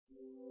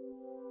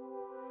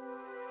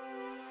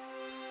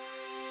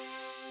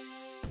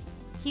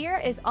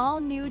Here is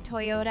all-new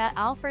Toyota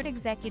Alphard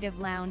Executive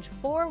Lounge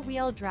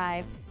 4-wheel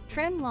drive,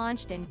 trim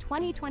launched in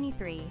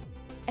 2023.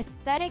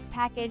 Aesthetic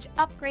package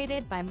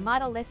upgraded by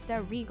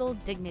Modelista Regal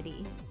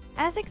Dignity.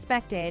 As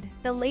expected,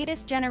 the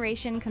latest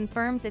generation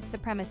confirms its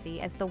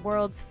supremacy as the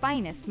world's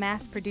finest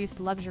mass-produced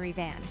luxury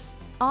van.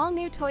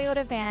 All-new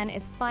Toyota van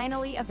is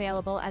finally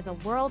available as a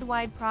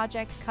worldwide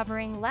project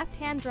covering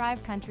left-hand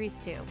drive countries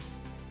too.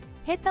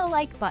 Hit the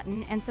like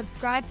button and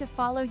subscribe to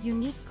follow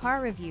unique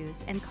car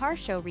reviews and car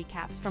show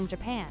recaps from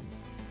Japan.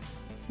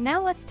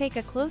 Now let's take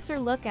a closer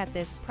look at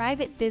this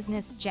private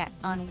business jet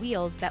on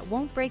wheels that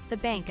won't break the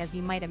bank as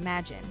you might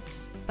imagine,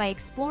 by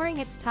exploring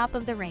its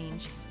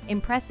top-of-the-range,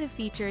 impressive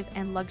features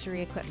and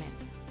luxury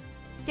equipment.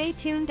 Stay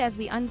tuned as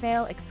we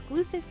unveil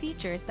exclusive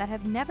features that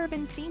have never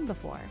been seen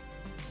before.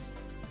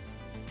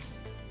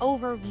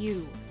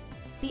 Overview.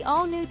 The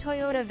all-new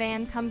Toyota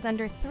van comes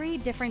under 3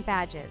 different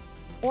badges,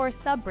 or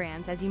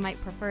sub-brands as you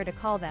might prefer to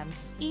call them,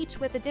 each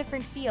with a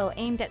different feel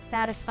aimed at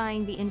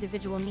satisfying the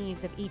individual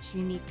needs of each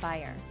unique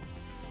buyer.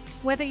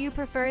 Whether you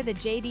prefer the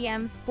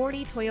JDM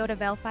sporty Toyota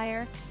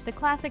Vellfire, the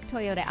classic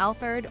Toyota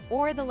Alphard,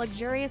 or the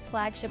luxurious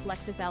flagship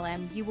Lexus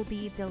LM, you will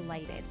be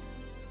delighted.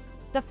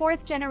 The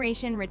 4th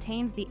generation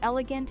retains the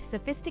elegant,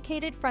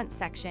 sophisticated front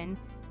section,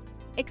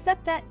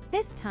 except that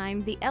this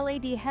time the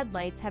LED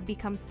headlights have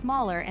become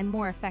smaller and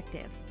more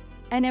effective.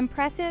 An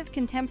impressive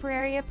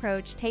contemporary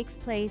approach takes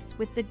place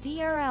with the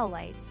DRL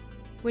lights,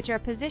 which are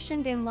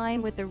positioned in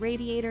line with the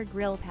radiator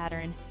grille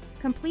pattern,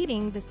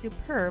 completing the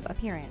superb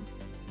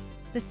appearance.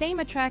 The same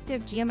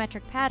attractive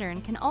geometric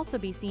pattern can also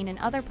be seen in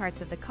other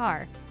parts of the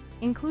car,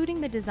 including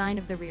the design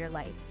of the rear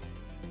lights.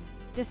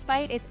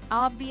 Despite its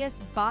obvious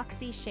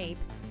boxy shape,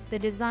 the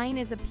design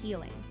is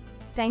appealing.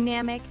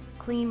 Dynamic,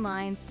 clean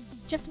lines,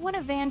 just what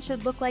a van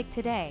should look like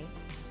today.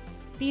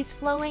 These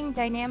flowing,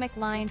 dynamic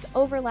lines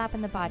overlap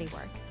in the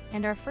bodywork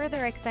and are further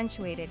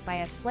accentuated by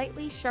a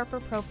slightly sharper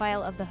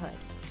profile of the hood.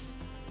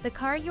 The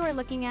car you are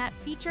looking at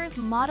features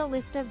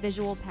Modelista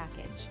visual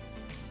package.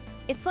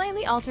 It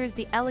slightly alters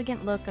the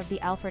elegant look of the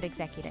Alphard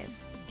Executive,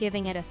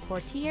 giving it a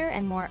sportier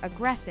and more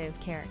aggressive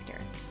character.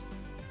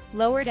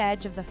 Lowered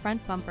edge of the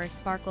front bumper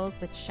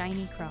sparkles with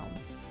shiny chrome.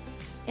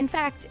 In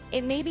fact,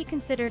 it may be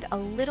considered a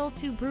little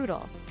too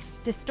brutal,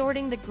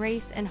 distorting the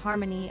grace and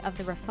harmony of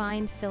the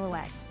refined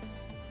silhouette.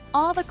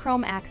 All the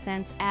chrome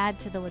accents add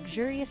to the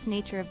luxurious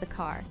nature of the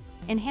car,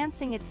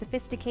 enhancing its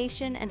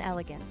sophistication and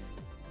elegance.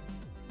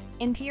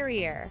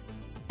 Interior.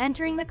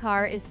 Entering the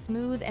car is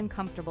smooth and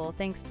comfortable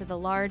thanks to the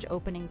large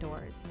opening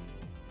doors.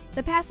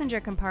 The passenger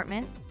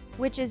compartment,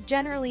 which is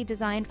generally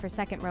designed for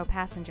second-row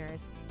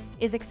passengers,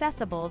 is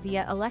accessible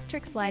via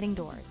electric sliding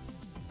doors.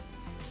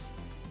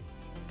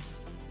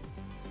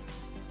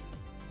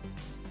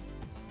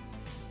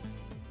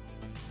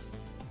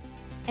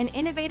 An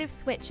innovative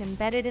switch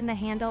embedded in the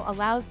handle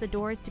allows the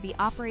doors to be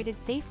operated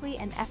safely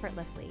and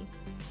effortlessly.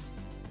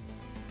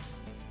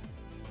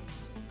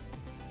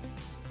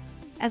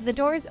 As the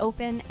doors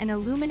open, an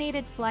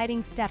illuminated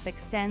sliding step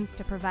extends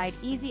to provide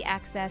easy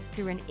access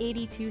through an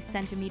 82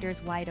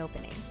 centimeters wide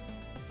opening.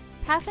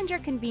 Passenger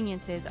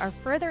conveniences are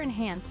further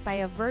enhanced by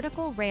a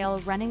vertical rail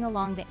running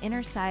along the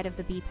inner side of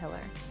the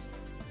B-pillar.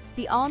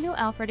 The all-new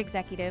Alphard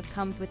Executive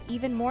comes with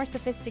even more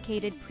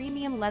sophisticated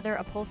premium leather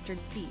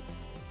upholstered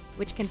seats,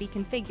 which can be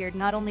configured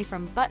not only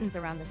from buttons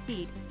around the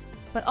seat,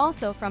 but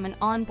also from an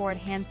onboard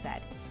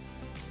handset.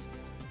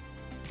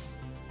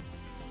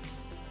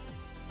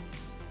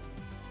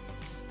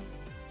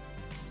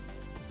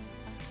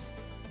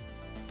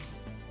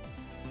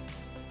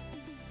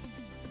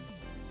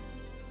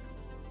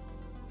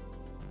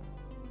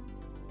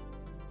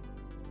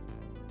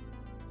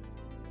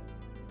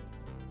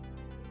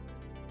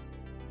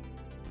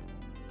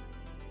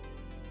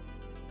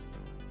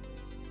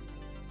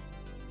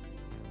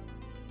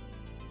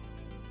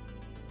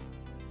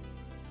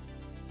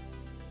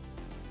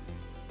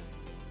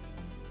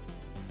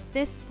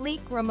 This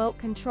sleek remote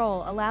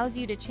control allows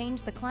you to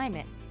change the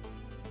climate,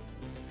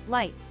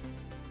 lights,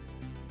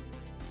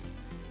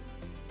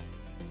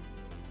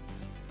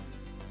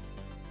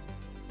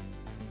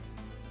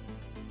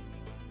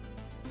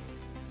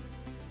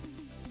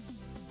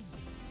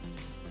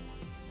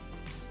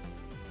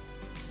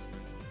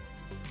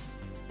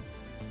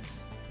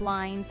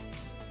 blinds,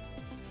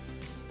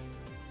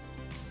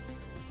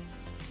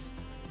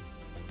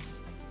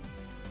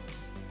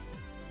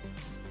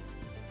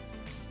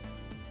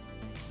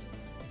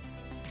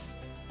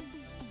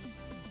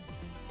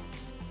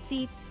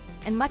 seats,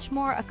 and much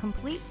more, a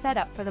complete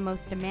setup for the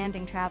most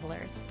demanding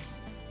travelers.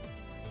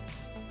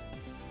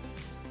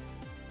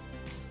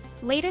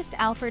 Latest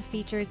Alphard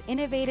features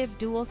innovative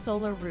dual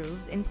solar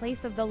roofs in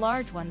place of the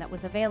large one that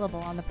was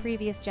available on the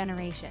previous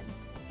generation.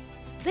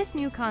 This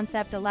new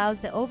concept allows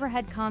the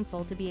overhead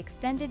console to be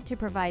extended to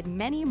provide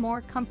many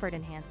more comfort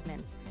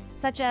enhancements,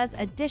 such as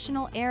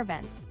additional air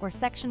vents or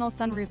sectional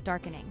sunroof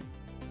darkening.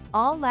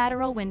 All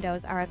lateral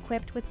windows are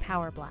equipped with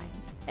power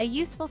blinds, a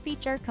useful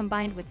feature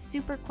combined with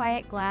super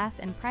quiet glass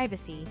and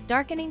privacy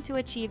darkening to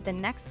achieve the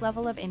next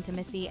level of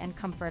intimacy and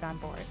comfort on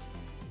board.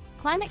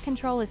 Climate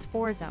control is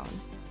 4-zone,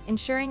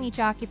 ensuring each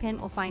occupant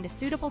will find a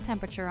suitable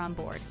temperature on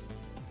board.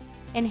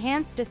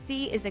 Enhanced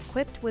AC is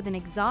equipped with an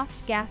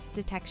exhaust gas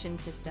detection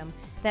system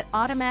that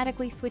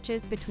automatically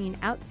switches between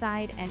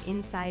outside and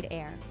inside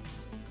air.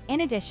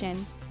 In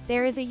addition,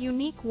 there is a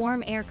unique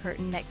warm air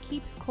curtain that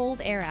keeps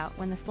cold air out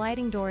when the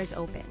sliding door is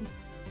opened.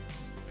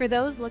 For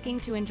those looking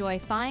to enjoy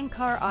fine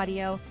car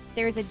audio,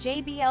 there is a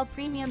JBL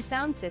premium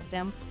sound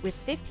system with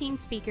 15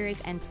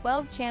 speakers and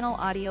 12-channel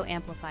audio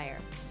amplifier.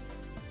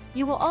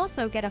 You will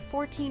also get a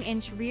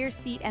 14-inch rear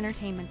seat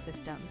entertainment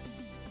system.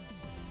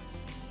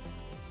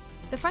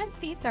 The front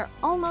seats are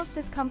almost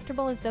as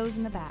comfortable as those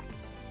in the back.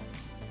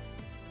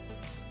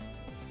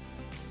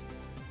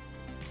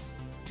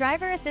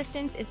 Driver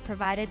assistance is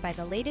provided by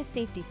the latest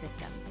safety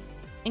systems,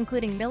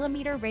 including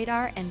millimeter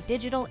radar and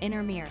digital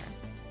inner mirror.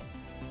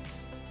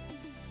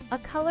 A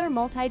color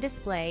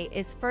multi-display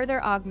is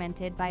further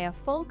augmented by a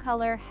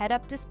full-color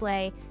head-up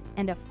display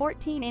and a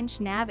 14-inch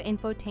nav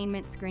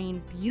infotainment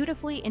screen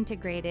beautifully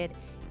integrated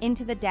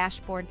into the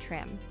dashboard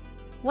trim.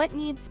 What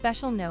needs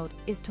special note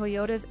is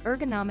Toyota's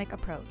ergonomic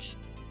approach.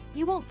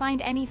 You won't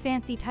find any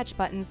fancy touch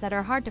buttons that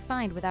are hard to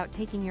find without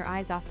taking your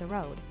eyes off the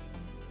road.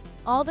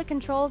 All the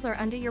controls are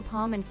under your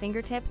palm and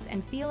fingertips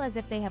and feel as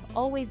if they have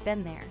always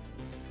been there.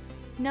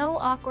 No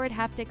awkward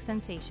haptic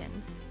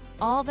sensations.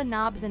 All the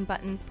knobs and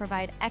buttons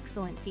provide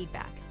excellent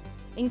feedback,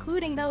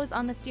 including those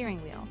on the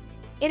steering wheel.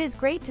 It is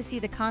great to see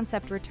the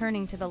concept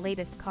returning to the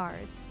latest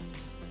cars.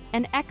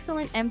 An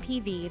excellent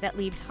MPV that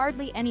leaves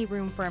hardly any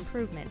room for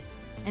improvement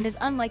and is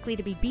unlikely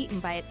to be beaten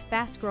by its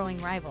fast-growing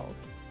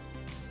rivals.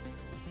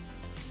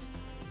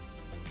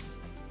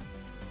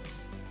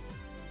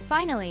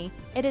 Finally,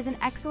 it is an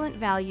excellent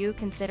value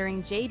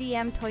considering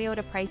JDM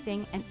Toyota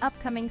pricing and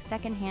upcoming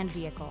second-hand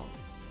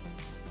vehicles.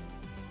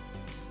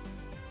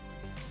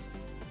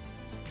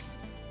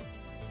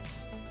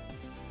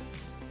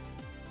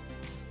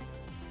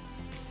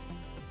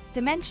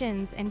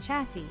 Dimensions and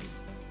chassis.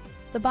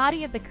 The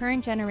body of the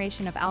current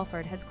generation of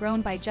Alphard has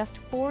grown by just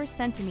 4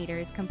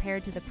 centimeters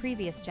compared to the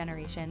previous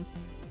generation,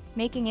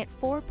 making it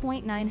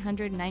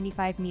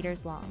 4.995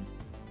 meters long.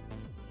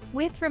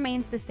 Width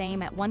remains the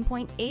same at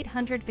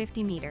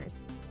 1.850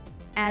 meters,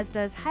 as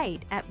does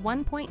height at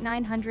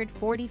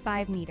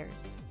 1.945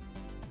 meters.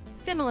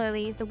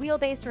 Similarly, the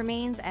wheelbase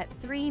remains at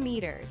 3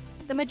 meters.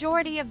 The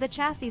majority of the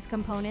chassis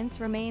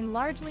components remain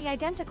largely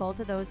identical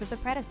to those of the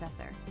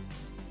predecessor.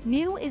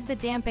 New is the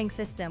damping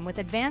system with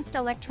advanced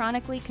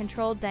electronically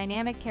controlled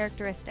dynamic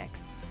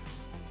characteristics.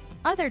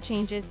 Other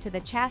changes to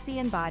the chassis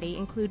and body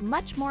include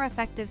much more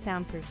effective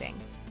soundproofing.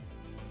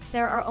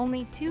 There are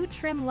only 2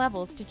 trim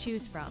levels to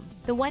choose from.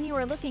 The one you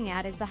are looking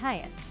at is the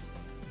highest.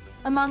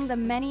 Among the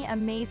many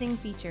amazing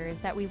features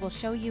that we will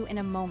show you in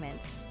a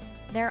moment,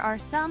 there are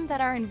some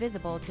that are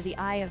invisible to the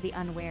eye of the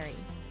unwary.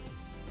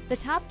 The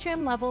top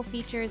trim level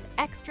features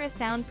extra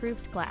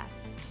soundproofed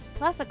glass,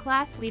 plus a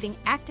class-leading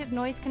active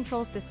noise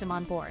control system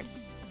on board.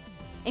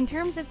 In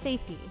terms of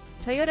safety,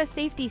 Toyota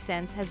Safety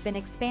Sense has been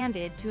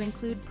expanded to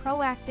include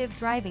proactive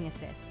driving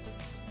assist.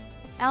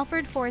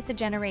 Alphard 4th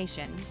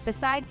generation,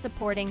 besides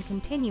supporting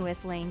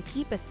continuous lane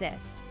keep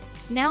assist,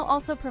 now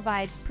also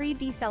provides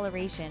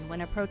pre-deceleration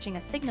when approaching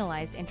a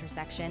signalized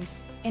intersection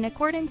in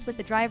accordance with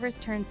the driver's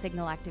turn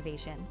signal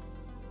activation.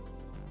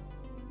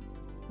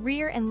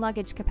 Rear and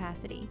luggage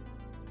capacity.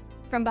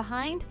 From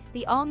behind,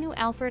 the all-new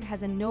Alphard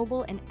has a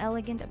noble and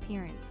elegant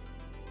appearance.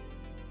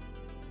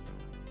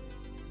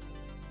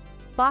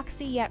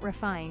 Boxy yet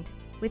refined,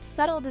 with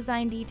subtle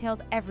design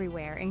details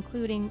everywhere,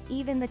 including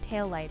even the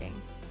tail lighting.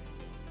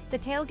 The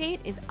tailgate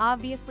is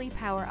obviously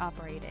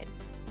power-operated.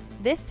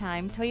 This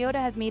time, Toyota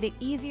has made it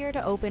easier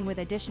to open with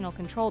additional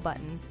control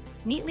buttons,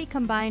 neatly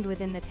combined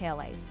within the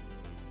taillights.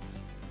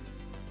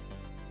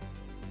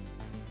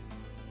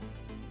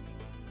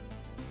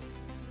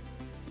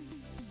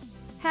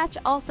 Hatch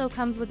also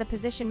comes with a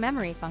position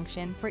memory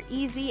function for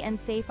easy and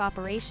safe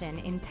operation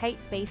in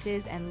tight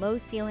spaces and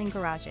low-ceiling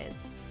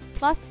garages,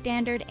 plus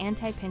standard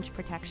anti-pinch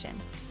protection.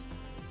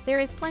 There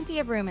is plenty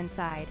of room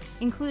inside,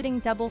 including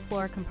double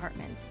floor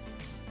compartments.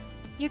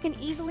 You can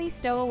easily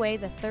stow away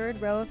the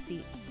 3rd row of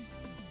seats.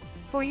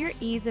 For your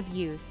ease of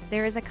use,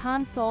 there is a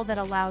console that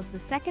allows the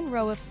 2nd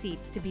row of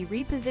seats to be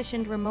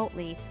repositioned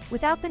remotely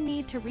without the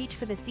need to reach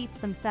for the seats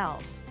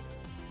themselves.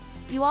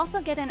 You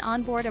also get an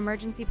onboard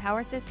emergency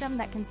power system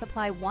that can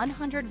supply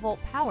 100-volt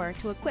power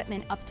to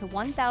equipment up to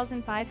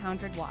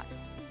 1,500 watt.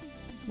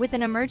 With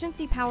an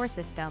emergency power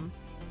system,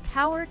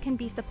 power can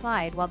be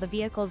supplied while the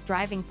vehicle's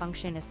driving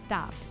function is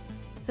stopped,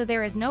 so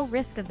there is no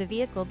risk of the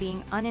vehicle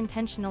being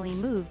unintentionally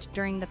moved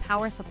during the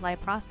power supply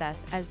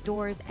process, as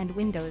doors and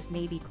windows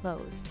may be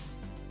closed.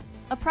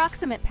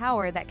 Approximate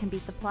power that can be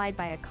supplied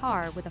by a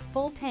car with a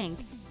full tank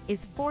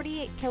is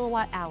 48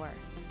 kilowatt-hour,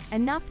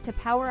 enough to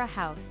power a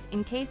house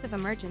in case of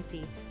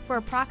emergency for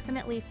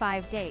approximately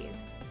 5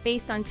 days,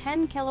 based on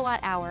 10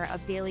 kilowatt-hour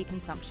of daily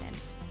consumption.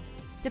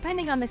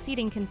 Depending on the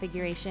seating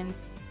configuration,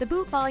 the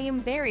boot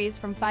volume varies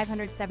from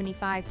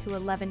 575 to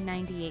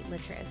 1198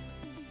 liters.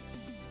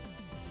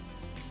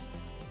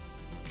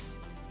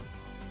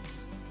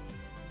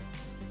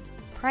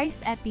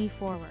 Price at B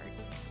Forward.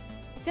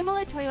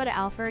 Similar Toyota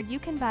Alphard you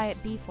can buy at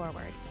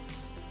Forward.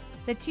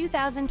 The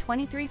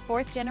 2023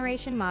 fourth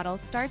generation model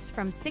starts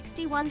from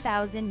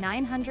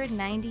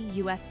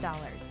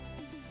 $61,990.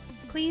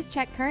 Please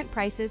check current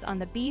prices on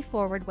the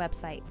Forward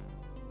website.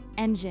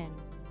 Engine.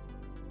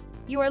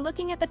 You are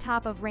looking at the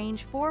top of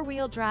range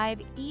four-wheel drive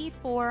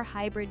E4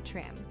 hybrid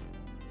trim.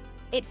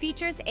 It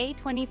features a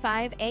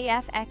 25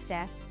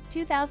 AFXS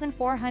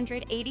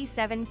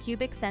 2,487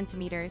 cubic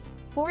centimeters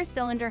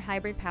four-cylinder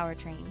hybrid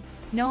powertrain,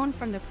 known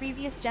from the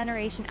previous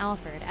generation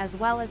Alphard as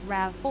well as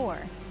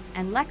RAV4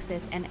 and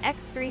Lexus and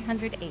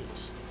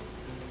X300H.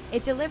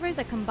 It delivers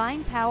a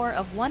combined power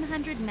of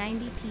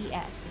 190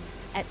 PS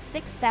at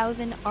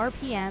 6,000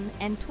 RPM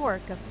and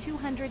torque of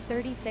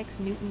 236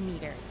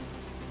 Newton-meters.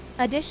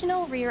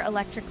 Additional rear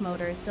electric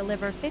motors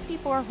deliver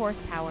 54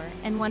 horsepower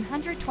and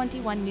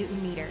 121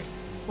 Newton-meters,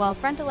 while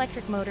front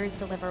electric motors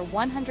deliver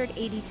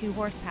 182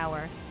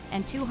 horsepower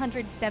and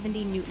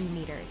 270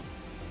 Newton-meters.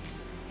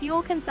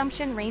 Fuel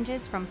consumption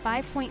ranges from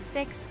 5.6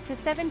 to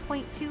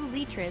 7.2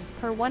 liters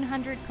per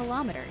 100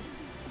 kilometers,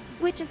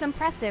 which is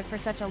impressive for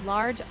such a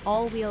large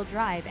all-wheel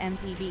drive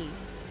MPV.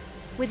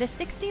 With a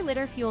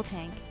 60-liter fuel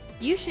tank,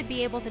 you should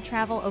be able to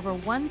travel over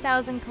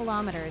 1,000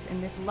 kilometers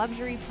in this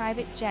luxury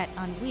private jet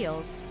on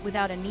wheels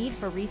without a need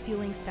for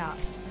refueling stop.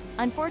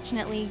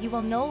 Unfortunately, you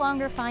will no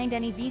longer find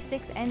any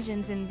V6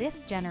 engines in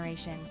this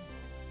generation.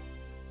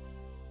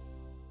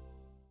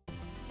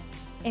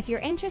 If you're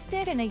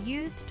interested in a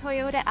used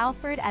Toyota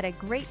Alphard at a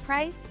great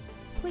price,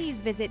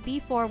 please visit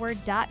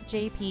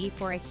bforward.jp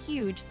for a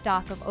huge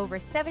stock of over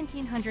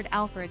 1,700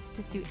 Alphards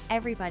to suit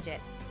every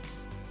budget.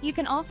 You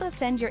can also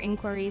send your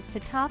inquiries to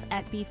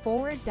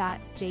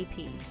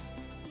top@bforward.jp.